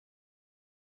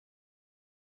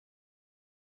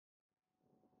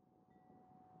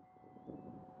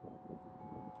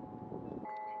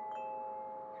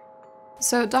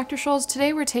So, Dr. Scholz,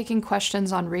 today we're taking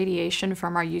questions on radiation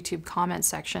from our YouTube comment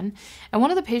section. And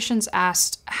one of the patients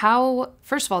asked how,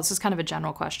 first of all, this is kind of a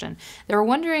general question. They were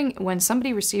wondering when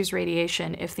somebody receives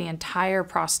radiation if the entire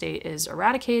prostate is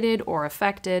eradicated or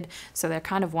affected. So they're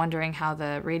kind of wondering how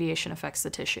the radiation affects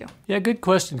the tissue. Yeah, good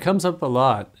question. Comes up a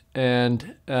lot.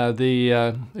 And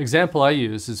the example I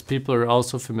use is people are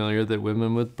also familiar that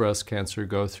women with breast cancer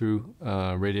go through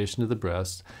radiation to the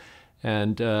breast.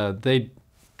 And they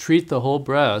treat the whole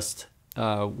breast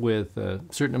with a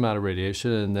certain amount of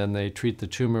radiation, and then they treat the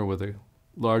tumor with a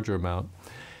larger amount.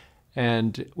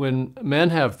 And when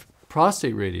men have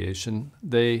prostate radiation,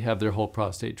 they have their whole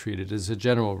prostate treated. As a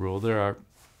general rule, there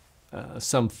are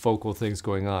some focal things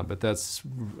going on, but that's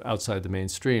outside the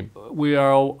mainstream. We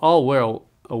are all well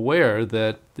aware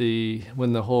that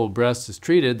when the whole breast is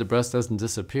treated, the breast doesn't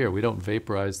disappear. We don't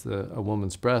vaporize a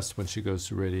woman's breast when she goes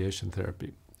through radiation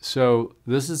therapy. So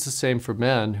this is the same for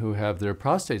men who have their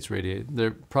prostates radiated. Their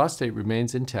prostate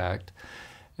remains intact,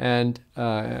 and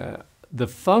the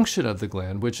function of the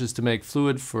gland, which is to make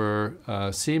fluid for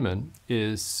semen,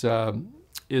 is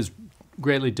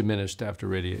greatly diminished after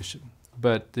radiation.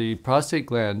 But the prostate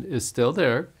gland is still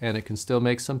there, and it can still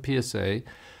make some PSA.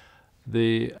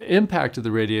 The impact of the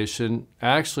radiation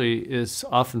actually is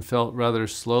often felt rather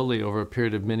slowly over a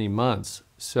period of many months.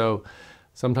 So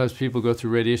sometimes people go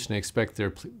through radiation and expect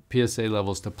their PSA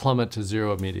levels to plummet to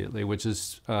zero immediately, which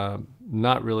is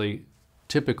not really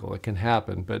typical. It can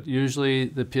happen, but usually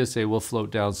the PSA will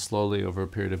float down slowly over a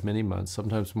period of many months,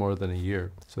 sometimes more than a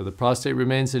year. So the prostate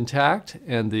remains intact,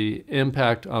 and the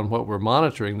impact on what we're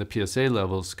monitoring, the PSA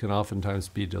levels, can oftentimes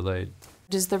be delayed.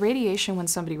 Does the radiation, when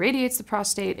somebody radiates the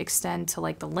prostate, extend to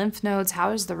like the lymph nodes?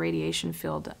 How is the radiation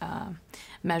field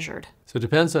measured? So it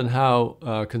depends on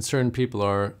how concerned people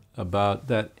are about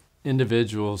that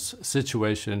individual's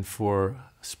situation for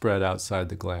spread outside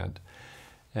the gland.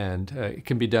 And it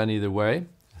can be done either way.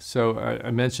 So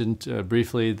I mentioned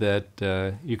briefly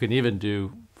that you can even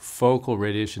do focal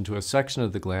radiation to a section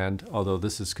of the gland, although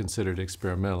this is considered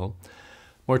experimental.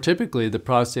 More typically, the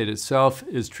prostate itself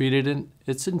is treated in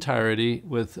its entirety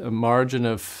with a margin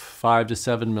of 5 to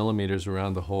 7 millimeters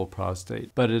around the whole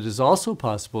prostate. But it is also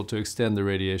possible to extend the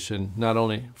radiation not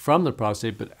only from the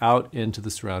prostate, but out into the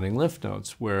surrounding lymph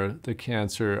nodes, where the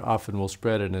cancer often will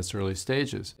spread in its early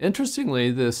stages.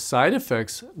 Interestingly, the side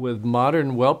effects with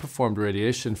modern, well-performed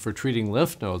radiation for treating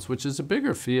lymph nodes, which is a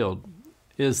bigger field,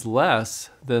 is less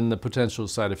than the potential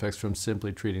side effects from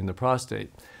simply treating the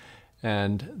prostate.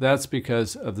 And that's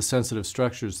because of the sensitive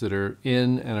structures that are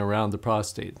in and around the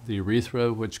prostate. The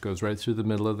urethra, which goes right through the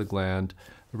middle of the gland,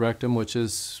 the rectum, which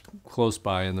is close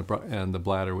by, and the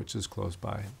bladder, which is close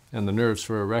by, and the nerves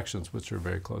for erections, which are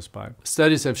very close by.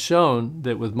 Studies have shown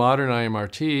that with modern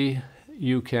IMRT,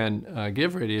 you can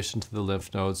give radiation to the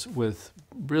lymph nodes with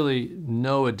really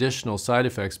no additional side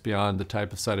effects beyond the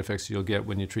type of side effects you'll get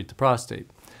when you treat the prostate.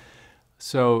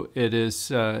 So it is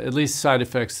at least side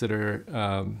effects that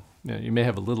are you may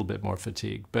have a little bit more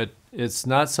fatigue, but it's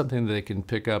not something that they can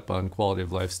pick up on quality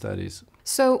of life studies.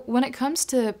 So when it comes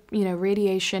to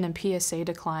radiation and PSA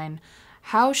decline,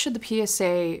 how should the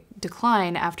PSA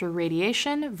decline after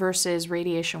radiation versus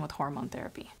radiation with hormone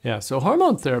therapy? Yeah, so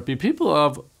hormone therapy,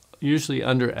 people usually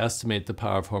underestimate the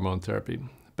power of hormone therapy.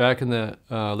 Back in the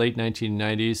late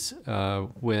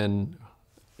 1990s, when,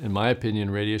 in my opinion,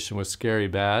 radiation was scary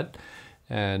bad,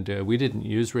 and we didn't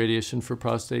use radiation for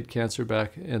prostate cancer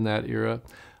back in that era,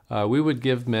 we would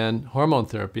give men hormone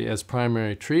therapy as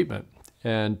primary treatment.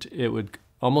 And it would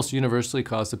almost universally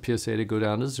cause the PSA to go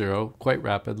down to zero quite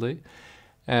rapidly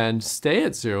and stay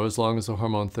at zero as long as the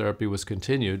hormone therapy was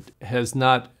continued. Has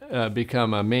not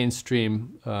become a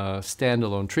mainstream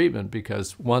standalone treatment,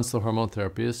 because once the hormone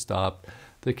therapy is stopped,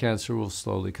 the cancer will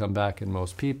slowly come back in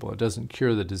most people. It doesn't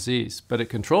cure the disease, but it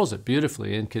controls it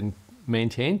beautifully and can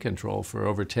maintain control for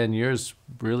over 10 years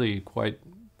really quite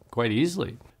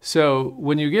easily. So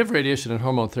when you give radiation and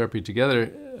hormone therapy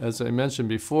together, as I mentioned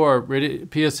before,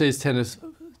 PSAs tend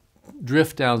to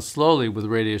drift down slowly with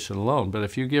radiation alone. But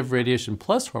if you give radiation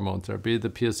plus hormone therapy, the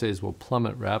PSAs will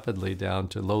plummet rapidly down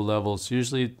to low levels,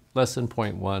 usually less than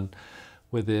 0.1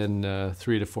 within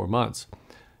 3 to 4 months.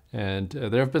 And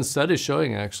there have been studies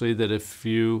showing actually that if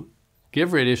you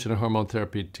give radiation and hormone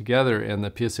therapy together and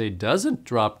the PSA doesn't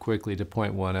drop quickly to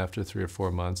 0.1 after 3 or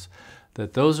 4 months,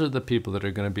 that those are the people that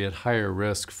are going to be at higher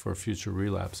risk for future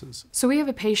relapses. So we have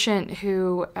a patient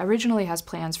who originally has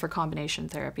plans for combination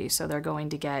therapy. So they're going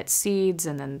to get seeds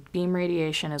and then beam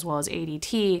radiation as well as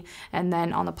ADT. And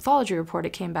then on the pathology report, it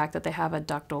came back that they have a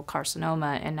ductal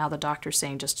carcinoma, and now the doctor's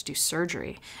saying just to do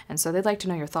surgery. And so they'd like to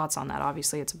know your thoughts on that.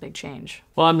 Obviously, it's a big change.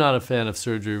 Well, I'm not a fan of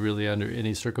surgery really under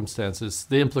any circumstances.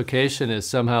 The implication is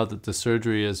somehow that the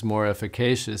surgery is more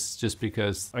efficacious just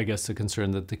because, I guess, the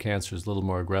concern that the cancer is a little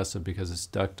more aggressive because it's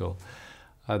ductal.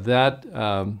 That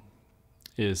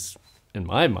is, in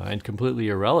my mind, completely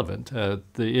irrelevant.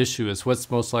 The issue is what's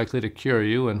most likely to cure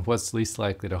you and what's least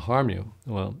likely to harm you.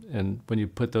 Well, and when you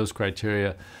put those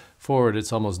criteria forward,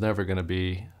 it's almost never going to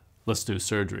be, let's do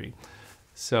surgery.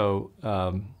 So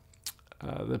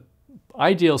the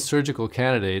ideal surgical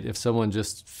candidate, if someone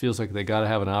just feels like they got to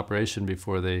have an operation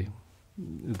before they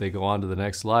go on to the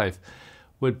next life,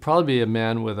 would probably be a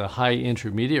man with a high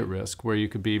intermediate risk where you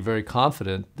could be very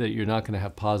confident that you're not going to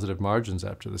have positive margins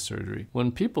after the surgery.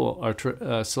 When people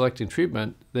are selecting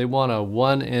treatment, they want a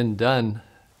one and done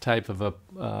type of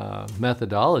a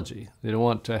methodology. They don't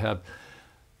want to have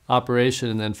operation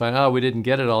and then find, oh, we didn't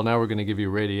get it all, now we're going to give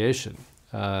you radiation.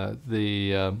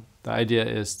 The idea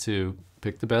is to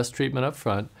pick the best treatment up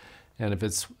front, and if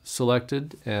it's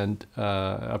selected and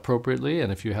appropriately,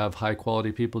 and if you have high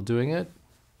quality people doing it,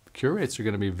 cure rates are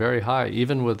going to be very high,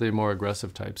 even with the more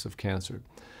aggressive types of cancer.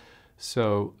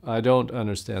 So I don't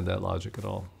understand that logic at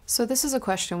all. So this is a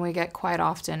question we get quite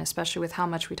often, especially with how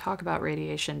much we talk about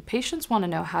radiation. Patients want to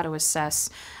know how to assess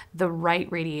the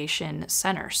right radiation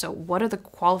center. So what are the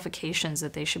qualifications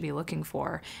that they should be looking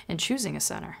for in choosing a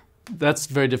center? That's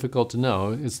very difficult to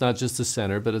know. It's not just the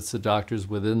center, but it's the doctors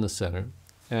within the center.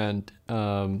 And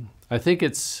I think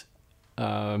it's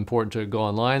important to go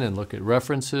online and look at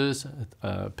references,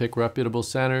 pick reputable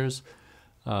centers.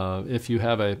 If you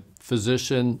have a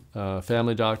physician,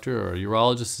 family doctor, or a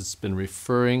urologist that's been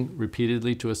referring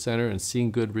repeatedly to a center and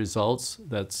seeing good results,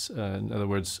 that's, in other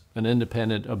words, an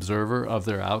independent observer of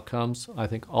their outcomes, I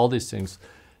think all these things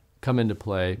come into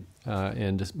play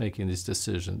in just making these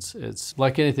decisions. It's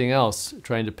like anything else,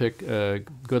 trying to pick a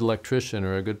good electrician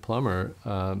or a good plumber,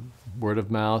 word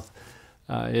of mouth.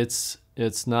 It's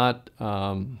not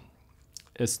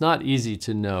easy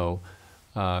to know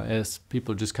as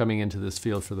people are just coming into this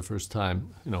field for the first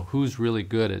time, who's really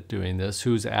good at doing this,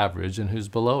 who's average, and who's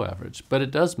below average. But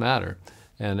it does matter,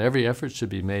 and every effort should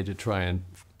be made to try and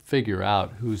figure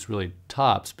out who's really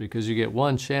tops, because you get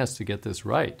one chance to get this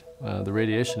right. The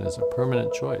radiation is a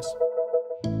permanent choice.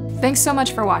 Thanks so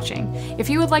much for watching. If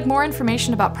you would like more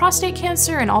information about prostate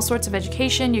cancer and all sorts of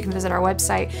education, you can visit our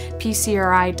website,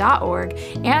 pcri.org,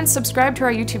 and subscribe to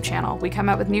our YouTube channel. We come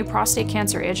out with new prostate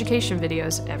cancer education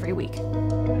videos every week.